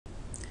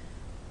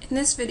In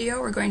this video,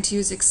 we're going to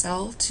use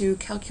Excel to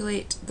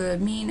calculate the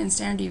mean and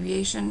standard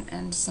deviation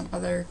and some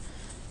other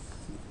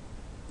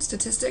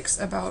statistics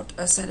about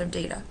a set of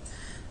data.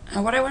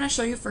 What I want to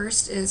show you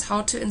first is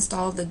how to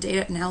install the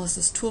Data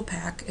Analysis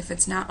ToolPak if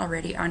it's not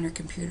already on your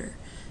computer.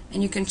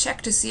 And you can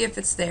check to see if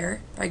it's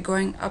there by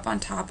going up on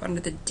top under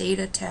the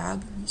Data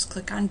tab. Just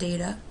click on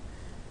Data.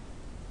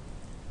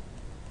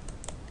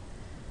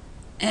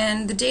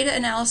 And the Data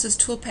Analysis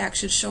ToolPak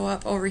should show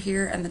up over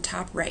here on the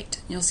top right.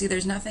 You'll see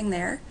there's nothing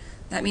there.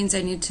 That means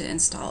I need to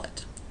install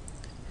it.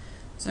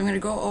 So I'm going to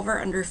go over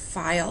under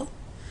File,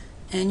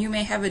 and you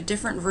may have a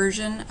different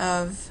version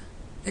of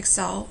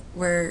Excel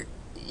where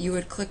you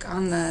would click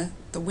on the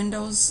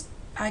Windows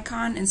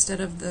icon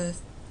instead of the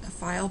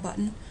File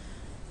button.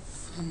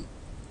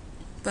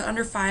 But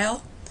under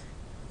File,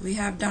 we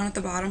have down at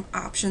the bottom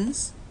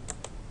Options.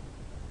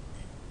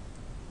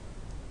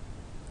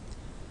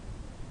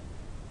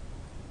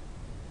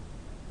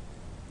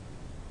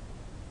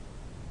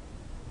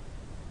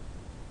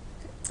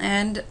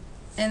 And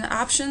in the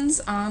options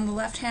on the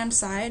left-hand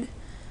side,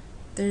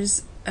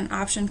 there's an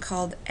option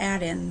called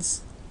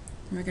Add-ins.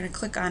 And we're going to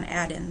click on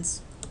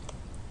Add-ins.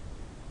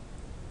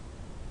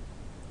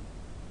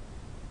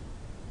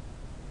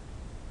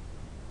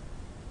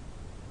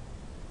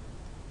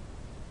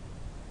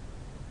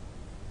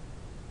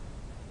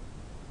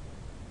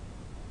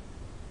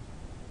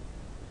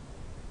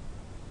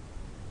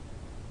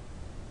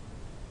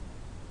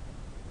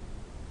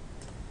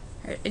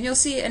 And you'll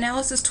see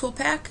Analysis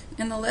ToolPak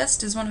in the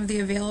list is one of the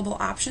available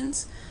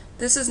options.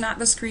 This is not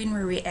the screen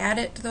where we add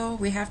it, though.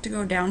 We have to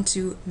go down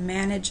to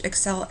Manage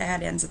Excel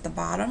Add-ins at the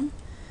bottom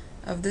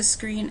of this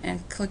screen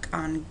and click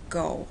on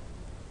Go.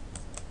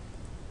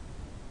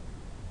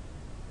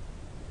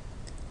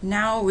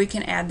 Now we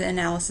can add the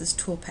Analysis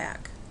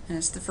ToolPak, and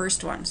it's the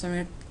first one. So I'm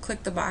going to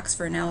click the box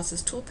for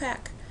Analysis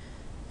ToolPak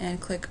and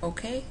click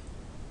OK.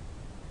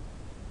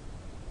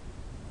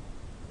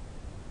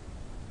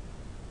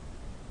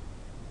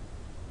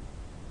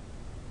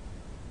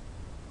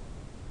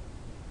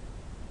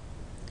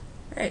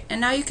 Right,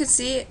 and now you can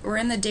see we're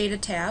in the Data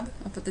tab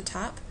up at the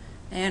top,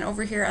 and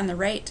over here on the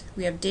right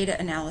we have Data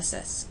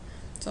Analysis.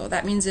 So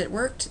that means it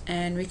worked,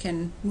 and we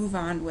can move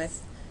on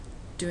with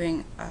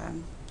doing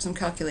some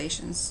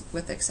calculations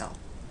with Excel.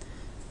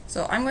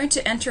 So I'm going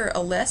to enter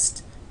a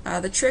list.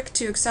 The trick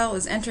to Excel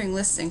is entering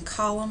lists in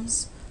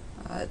columns.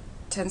 It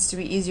tends to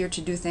be easier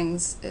to do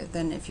things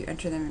than if you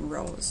enter them in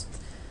rows.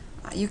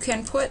 You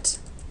can put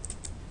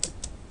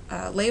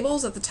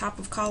labels at the top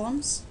of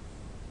columns.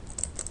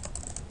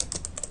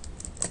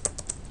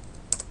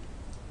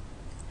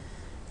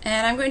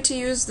 And I'm going to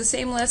use the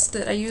same list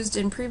that I used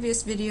in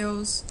previous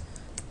videos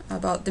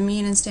about the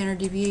mean and standard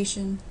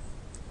deviation.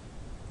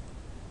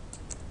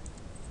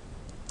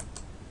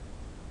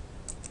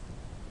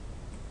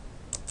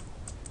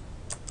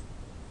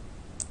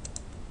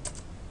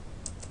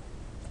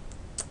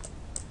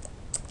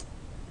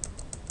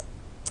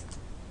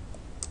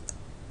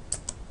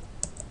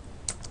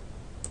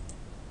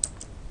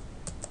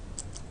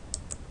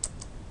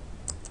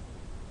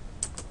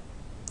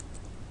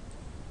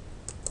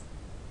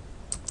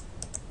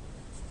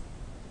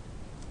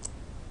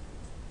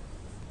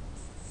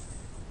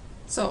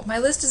 So my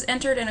list is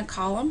entered in a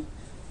column.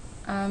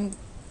 To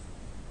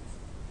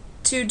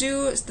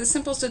do the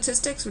simple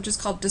statistics, which is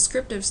called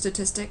Descriptive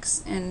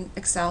Statistics in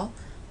Excel,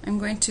 I'm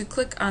going to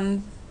click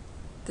on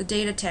the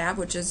Data tab,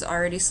 which is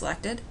already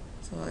selected.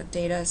 So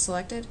Data is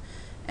selected.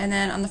 And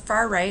then on the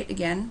far right,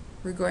 again,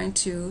 we're going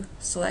to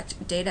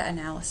select Data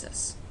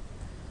Analysis,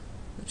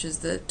 which is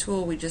the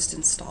tool we just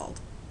installed.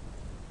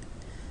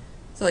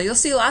 So you'll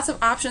see lots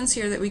of options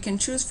here that we can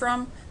choose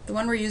from. The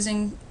one we're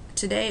using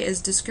today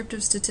is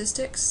Descriptive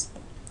Statistics.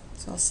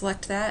 So I'll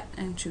select that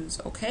and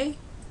choose OK.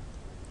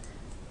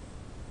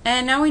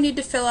 And now we need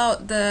to fill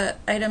out the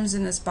items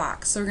in this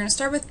box. So we're going to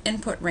start with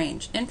input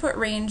range. Input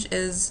range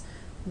is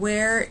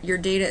where your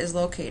data is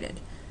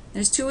located.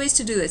 There's two ways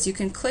to do this. You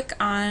can click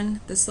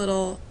on this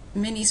little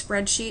mini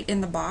spreadsheet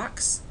in the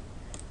box,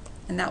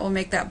 and that will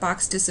make that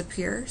box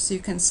disappear so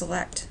you can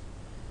select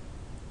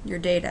your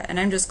data. And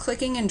I'm just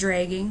clicking and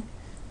dragging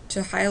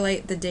to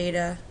highlight the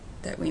data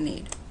that we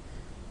need.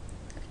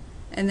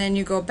 And then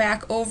you go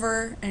back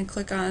over and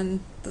click on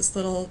this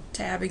little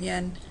tab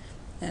again,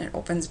 and it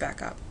opens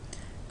back up.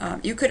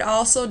 You could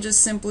also just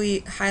simply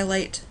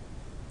highlight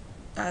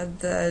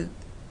the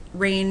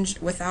range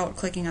without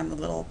clicking on the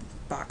little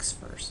box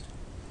first.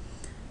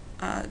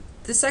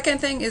 The second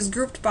thing is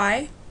grouped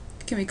by.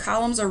 It can be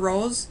columns or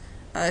rows.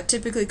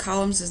 Typically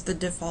columns is the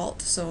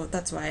default, so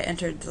that's why I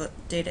entered the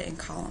data in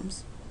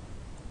columns.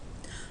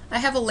 I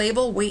have a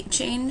label weight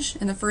change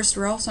in the first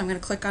row, so I'm going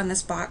to click on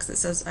this box that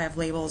says I have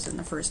labels in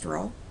the first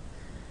row.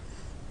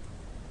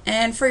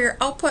 And for your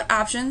output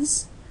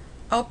options,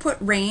 output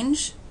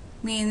range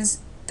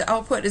means the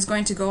output is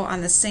going to go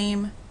on the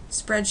same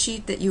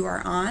spreadsheet that you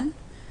are on,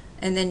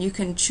 and then you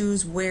can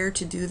choose where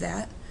to do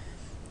that.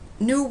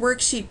 New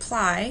worksheet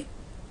ply,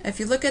 if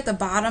you look at the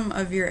bottom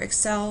of your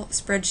Excel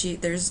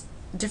spreadsheet, there's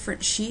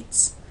different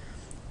sheets.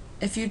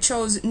 If you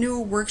chose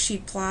new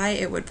worksheet ply,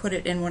 it would put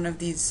it in one of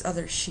these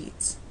other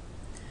sheets.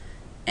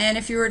 And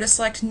if you were to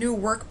select new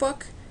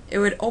workbook, it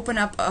would open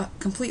up a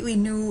completely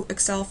new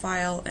Excel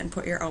file and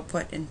put your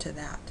output into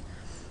that.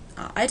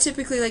 I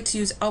typically like to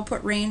use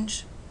output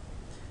range,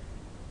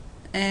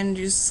 and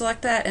you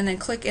select that and then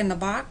click in the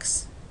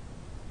box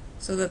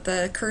so that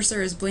the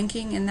cursor is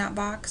blinking in that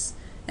box,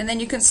 and then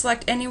you can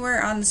select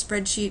anywhere on the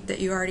spreadsheet that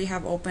you already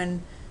have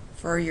open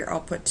for your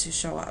output to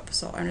show up.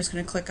 So I'm just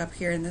going to click up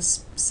here in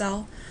this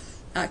cell.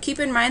 Keep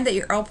in mind that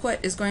your output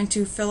is going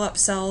to fill up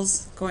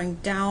cells going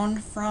down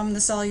from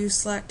the cell you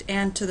select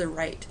and to the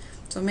right.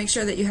 So make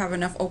sure that you have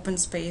enough open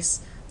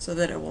space so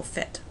that it will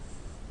fit.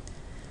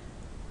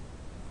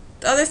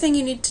 The other thing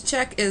you need to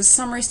check is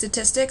summary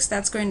statistics.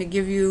 That's going to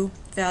give you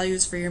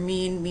values for your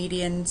mean,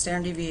 median,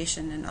 standard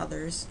deviation, and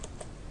others.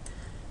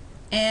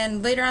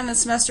 And later on in the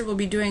semester we'll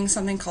be doing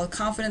something called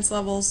confidence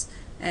levels,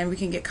 and we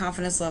can get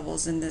confidence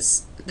levels in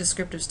this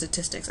descriptive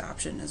statistics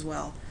option as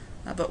well.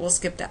 But we'll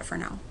skip that for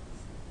now.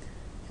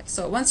 Okay,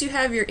 so once you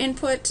have your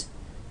input,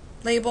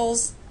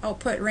 labels,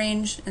 output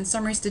range, and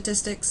summary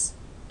statistics,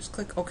 just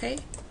click OK.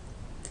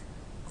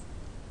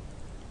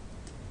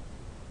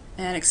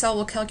 And Excel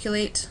will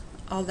calculate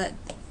all that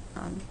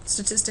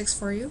statistics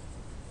for you.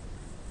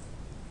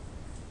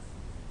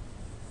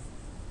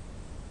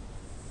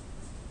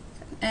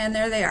 And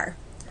there they are.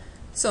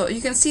 So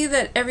you can see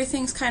that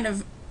everything's kind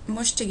of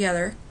mushed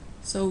together,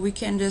 so we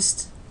can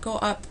just go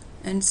up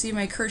and see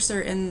my cursor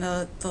in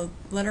the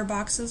letter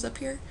boxes up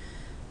here.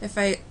 If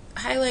I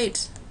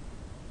highlight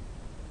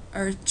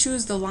or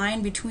choose the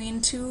line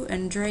between two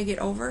and drag it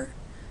over,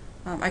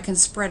 I can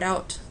spread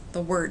out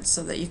the words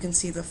so that you can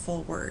see the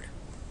full word.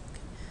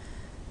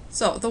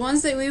 So the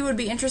ones that we would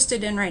be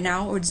interested in right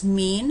now is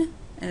mean,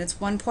 and it's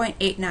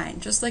 1.89,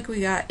 just like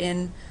we got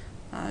in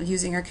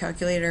using our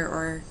calculator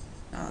or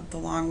the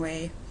long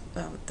way,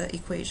 the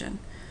equation.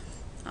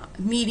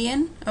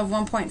 Median of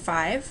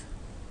 1.5,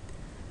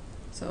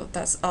 so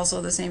that's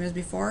also the same as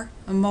before.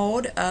 A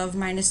mode of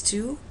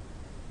 -2,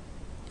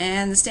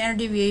 and the standard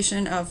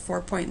deviation of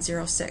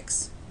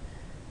 4.06.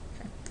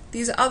 Okay.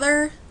 These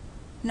other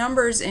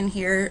numbers in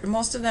here,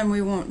 most of them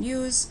we won't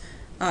use.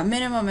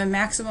 Minimum and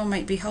maximum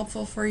might be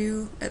helpful for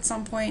you at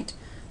some point.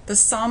 The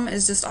sum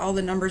is just all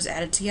the numbers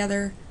added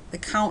together. The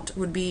count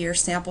would be your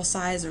sample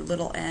size, or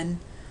little n.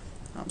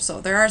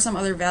 So there are some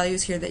other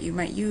values here that you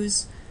might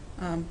use,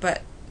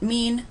 but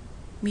mean,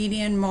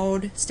 median,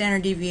 mode,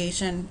 standard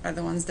deviation are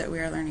the ones that we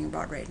are learning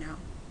about right now.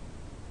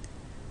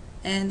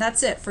 And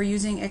that's it for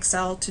using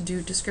Excel to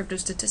do descriptive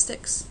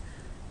statistics.